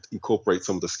 if they can incorporate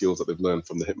some of the skills that they've learned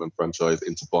from the Hitman franchise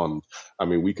into Bond, I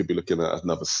mean, we could be looking at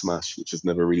another smash, which has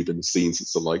never really been seen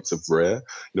since the likes of Rare.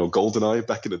 You know, GoldenEye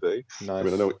back in the day. I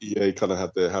mean, I know EA kind of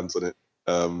had their hands on it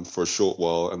for a short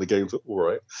while, and the games were all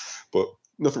right, but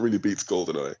nothing really beats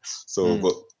GoldenEye. So,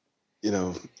 but you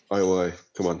know, IOI,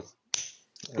 come on,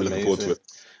 we're looking forward to it.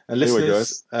 And Anyway,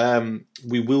 listeners,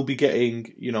 we will be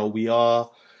getting, we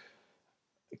are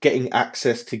getting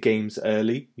access to games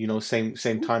early,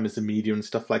 same time as the media and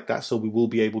stuff like that. So we will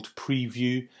be able to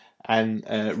preview and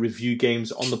review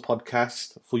games on the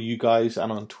podcast for you guys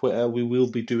and on Twitter. We will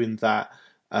be doing that,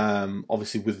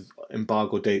 obviously with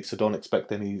embargo dates, so don't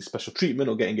expect any special treatment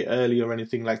or getting it early or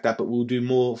anything like that. But we'll do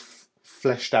more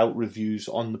fleshed out reviews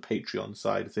on the Patreon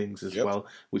side of things as well,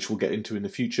 which we'll get into in the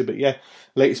future. But yeah,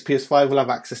 latest PS5 will have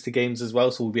access to games as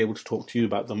well, so we'll be able to talk to you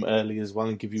about them early as well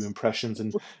and give you impressions,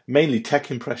 and mainly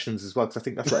tech impressions as well, because I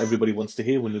think that's what everybody wants to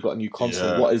hear when you've got a new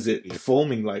console. What is it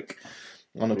performing like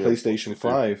on a PlayStation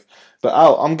 5? But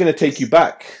Al, I'm going to take you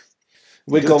back.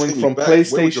 We're going from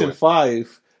PlayStation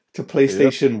 5 to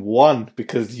PlayStation 1,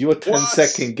 because your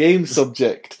 10-second game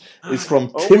subject is from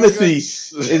Timothy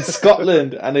in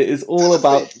Scotland, and it is all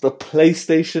about the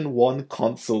PlayStation 1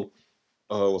 console.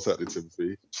 Oh, what's happening,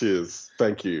 Timothy? Cheers.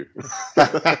 Thank you.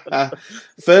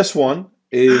 First one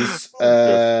is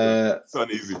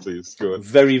sound easy, please. Go on.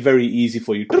 very, very easy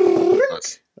for you.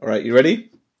 All right, you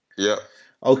ready? Yeah.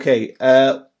 Okay.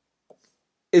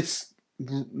 It's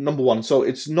number one. So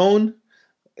it's known.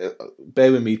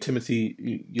 Bear with me,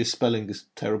 Timothy. Your spelling is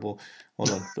terrible. Hold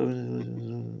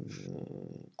on.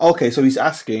 Okay, so he's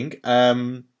asking,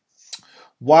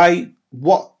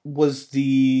 what was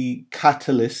the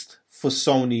catalyst for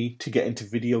Sony to get into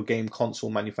video game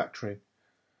console manufacturing?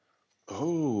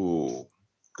 Oh,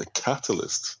 the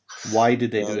catalyst. Why did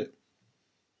they do it?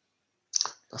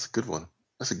 That's a good one.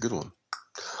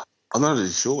 I'm not really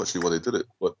sure actually why they did it,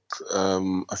 but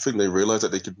I think they realized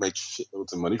that they could make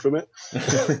shitloads of money from it,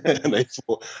 and they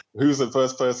thought, who's the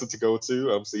first person to go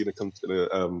to? Seeing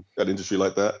an industry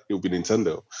like that, it would be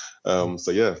Nintendo.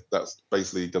 So yeah, that's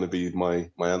basically going to be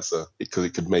my answer, because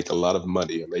it could make a lot of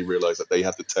money, and they realized that they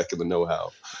had the tech and the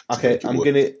know-how. Okay,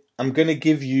 I'm gonna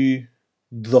give you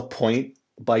the point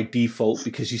by default,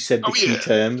 because you said the key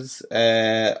terms.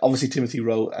 Obviously, Timothy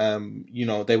wrote,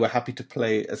 they were happy to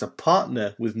play as a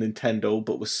partner with Nintendo,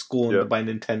 but was scorned by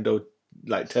Nintendo,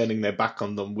 like turning their back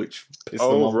on them, which pissed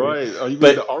them off. Oh, right. Oh, you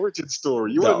mean the origin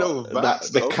story? You want to know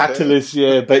the catalyst,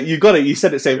 but you got it. You said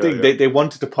the same thing. Yeah. They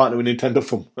wanted to partner with Nintendo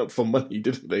for money,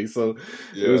 didn't they? So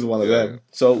it was one of them.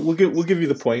 So we'll give you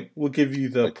the point. We'll give you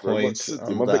the point.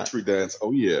 My victory dance.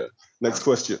 Oh yeah. Next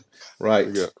question. Right.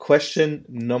 Question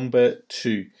number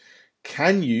 2.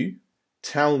 Can you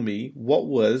tell me what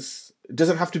was? It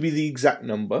doesn't have to be the exact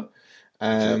number.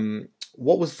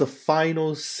 What was the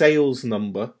final sales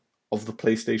number of the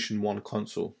PlayStation 1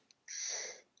 console?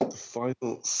 The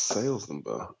final sales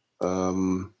number?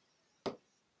 I'm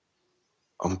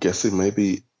guessing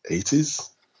maybe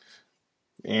 80s?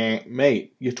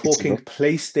 Mate, you're talking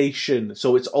PlayStation,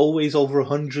 so it's always over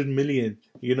 100 million.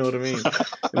 You know what I mean?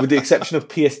 With the exception of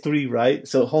PS3, right?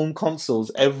 So home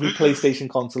consoles, every PlayStation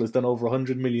console has done over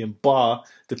 100 million, bar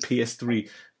the PS3.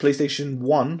 PlayStation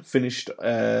 1 finished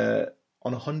on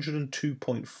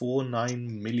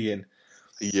 102.49 million.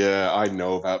 Yeah, I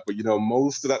know that, but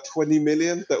most of that 20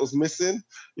 million that was missing,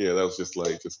 that was just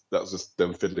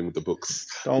them fiddling with the books.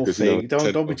 Don't be jealous.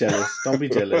 Don't be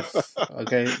jealous.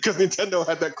 Okay. Because Nintendo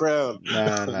had that crown.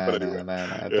 Nah.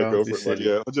 Don't be silly.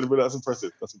 Yeah, 100 million. That's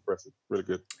impressive. Really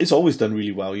good. It's always done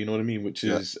really well. You know what I mean? Which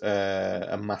is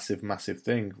a massive, massive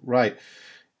thing, right?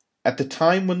 At the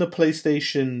time when the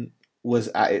PlayStation was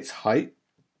at its height,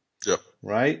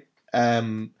 right?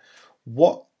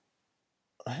 What?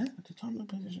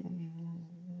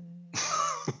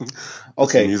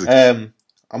 Okay, I'm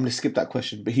going to skip that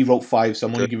question, but he wrote 5, so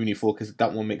I'm only giving you 4 because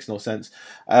that one makes no sense.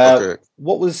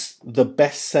 What was the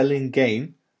best-selling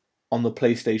game on the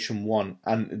PlayStation 1?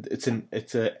 And it's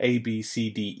a A, B,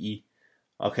 C, D, E.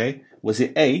 Okay, was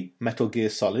it A, Metal Gear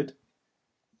Solid,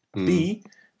 B,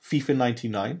 FIFA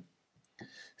 99,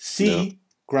 C,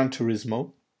 Gran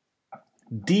Turismo,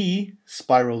 D,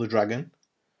 Spyro the Dragon,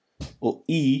 or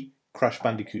E, Crash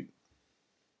Bandicoot?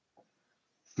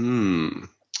 Can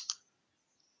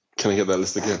I get that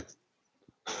list again?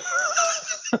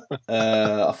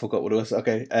 I forgot what it was.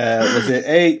 Okay. Was it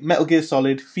A, Metal Gear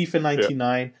Solid, FIFA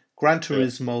 99, Gran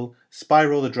Turismo,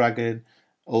 Spyro the Dragon,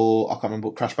 or I can't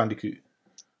remember, Crash Bandicoot.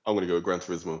 I'm going to go with Gran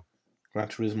Turismo. Gran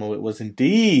Turismo, it was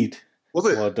indeed. Was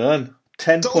it? Well done.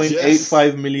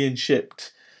 10.85 million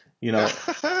shipped. You know,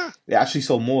 it actually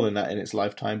sold more than that in its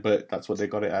lifetime, but that's what they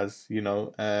got it as, you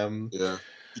know. Yeah.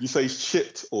 Did you say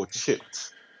shipped or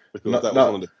chipped? Because No, that was no.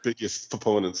 one of the biggest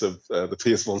proponents of the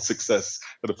PS1 success,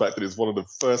 and the fact that it's one of the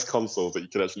first consoles that you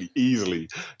can actually easily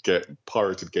get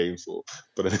pirated games for.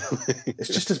 But anyway, It's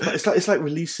just as it's like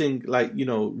releasing, like, you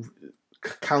know,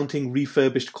 counting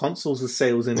refurbished consoles as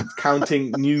sales and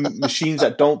counting new machines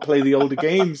that don't play the older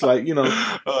games, like, you know,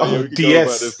 yeah, we can go DS.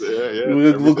 about this.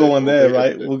 Yeah, We'll go on there,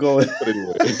 right? Yeah. We'll go. But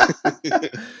anyway,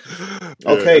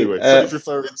 Okay, Anyway, so he's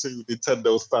referring to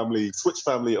Nintendo's Switch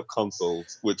family of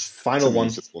consoles, which Final to me one.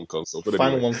 is just one console. But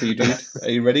Final anyway. one for you, dude. Are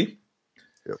you ready?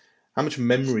 Yep. How much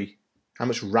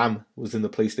RAM was in the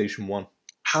PlayStation 1?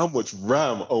 How much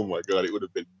RAM? Oh my god, it would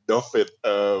have been nothing.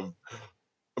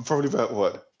 Probably about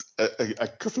what? A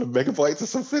couple of megabytes or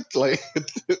something. Like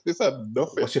this had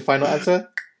nothing. What's your final answer?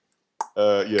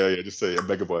 Yeah, just say a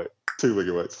megabyte, 2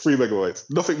 megabytes, 3 megabytes,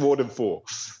 nothing more than 4.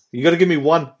 You gotta give me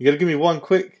one. You gotta give me one,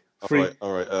 quick. 3.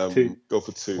 All right. 2, Go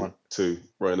for 2. 1. 2,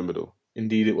 right in the middle.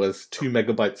 Indeed, it was 2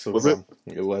 megabytes of Was it? RAM.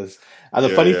 It was. And the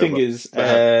funny thing is,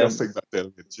 nothing back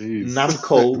then. Jeez.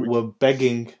 Namco were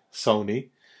begging Sony.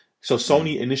 So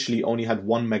Sony initially only had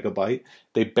 1 megabyte.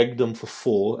 They begged them for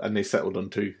 4, and they settled on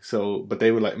 2. So, but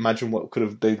they were like, imagine what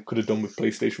they could have done with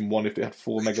PlayStation 1 if they had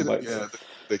 4 megabytes. Yeah,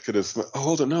 they could have. Oh,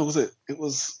 hold on, no, was it? It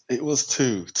was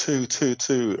 2. 2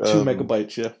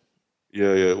 megabytes, yeah.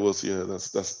 Yeah, it was. Yeah,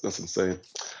 that's insane.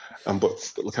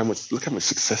 But look how much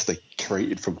success they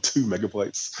created from 2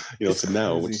 megabytes, It's to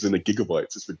now, crazy. which is in the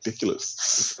gigabytes. It's ridiculous.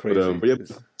 It's crazy.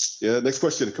 But yeah. Next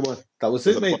question. Come on. That was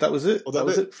it, mate. That was it. Was that that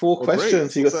was it? it. 4 Oh, great.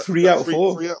 questions. You Was got that- 3 out of three-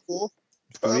 4. 3 out of 4.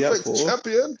 3 out of Perfect. 4.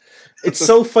 Champion. It's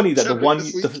so funny that the Champion one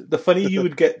this week. the funny you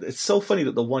would get. It's so funny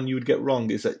that the one you would get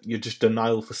wrong is that you're just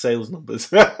denial for sales numbers.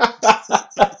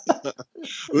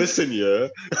 Listen, yeah,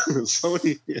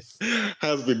 Sony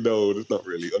has been known, it's not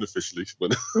really unofficially,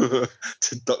 but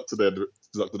to deduct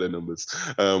their numbers.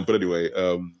 But anyway,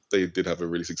 they did have a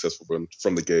really successful run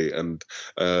from the gate, and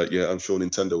I'm sure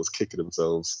Nintendo was kicking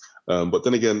themselves. But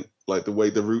then again, like the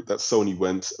route that Sony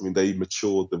went, I mean, they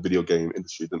matured the video game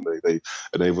industry, didn't they? They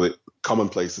enabled it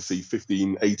commonplace to see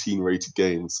 15, 18 rated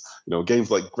games. Games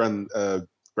like Grand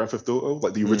Theft Auto,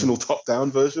 like the original top-down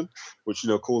version, which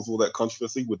caused all that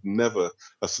controversy, would never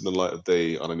have seen the light of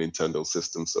day on a Nintendo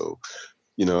system. So,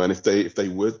 and if they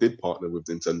did partner with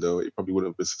Nintendo, it probably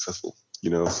wouldn't have been successful.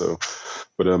 So,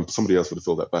 but somebody else would have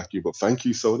filled that vacuum. But thank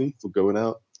you, Sony, for going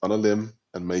out on a limb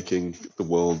and making the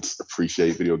world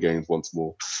appreciate video games once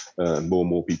more, and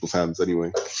more people's hands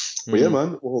anyway. But yeah,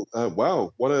 man. Well,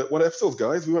 wow, what a episode,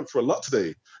 guys. We went through a lot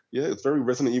today. Yeah, it's very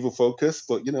Resident Evil focused,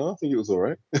 but I think it was all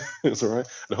right. It was all right,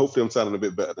 and hopefully I'm sounding a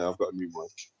bit better now. I've got a new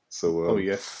mic. So Oh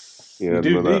yes, yeah, you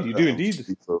do none of indeed. that. You do indeed.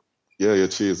 So, yeah.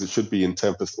 Cheers. It should be in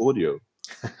Tempest Audio.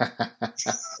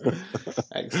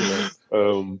 Excellent.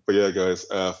 But yeah, guys,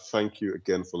 thank you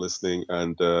again for listening.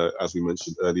 And as we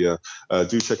mentioned earlier,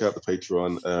 do check out the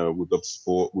Patreon. We'd love to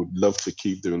support. We'd love to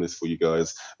keep doing this for you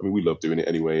guys. I mean, we love doing it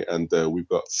anyway. And we've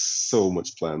got so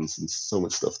much plans and so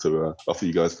much stuff to offer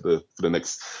you guys for the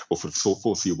next, or for the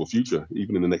foreseeable future,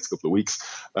 even in the next couple of weeks.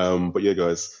 But yeah,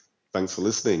 guys, thanks for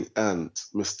listening. And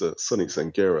Mr. Sonic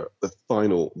Sangera, the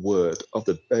final word of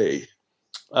the day.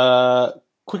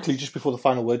 Quickly, just before the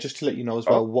final word, just to let you know as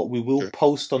well, what we will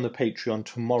post on the Patreon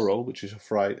tomorrow, which is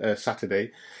a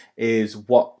Saturday, is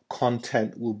what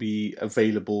content will be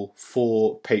available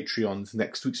for Patreons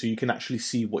next week. So you can actually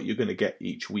see what you're going to get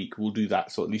each week. We'll do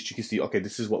that. So at least you can see, okay,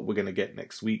 this is what we're going to get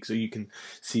next week. So you can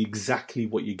see exactly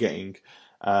what you're getting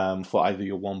for either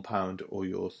your £1 or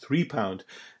your £3.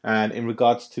 And in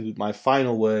regards to my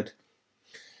final word,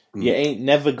 you ain't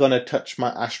never going to touch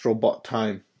my Astrobot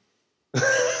time.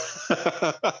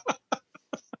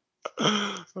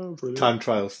 Time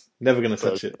trials. Never going to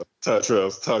touch it. Time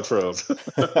trials.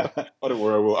 I don't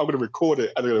worry, I will. I'm going to record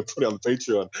it and I'm going to put it on the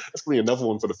Patreon. That's going to be another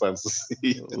one for the fans to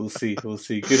see. We'll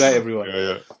see. Good night, everyone.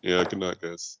 Yeah. Good night,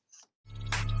 guys.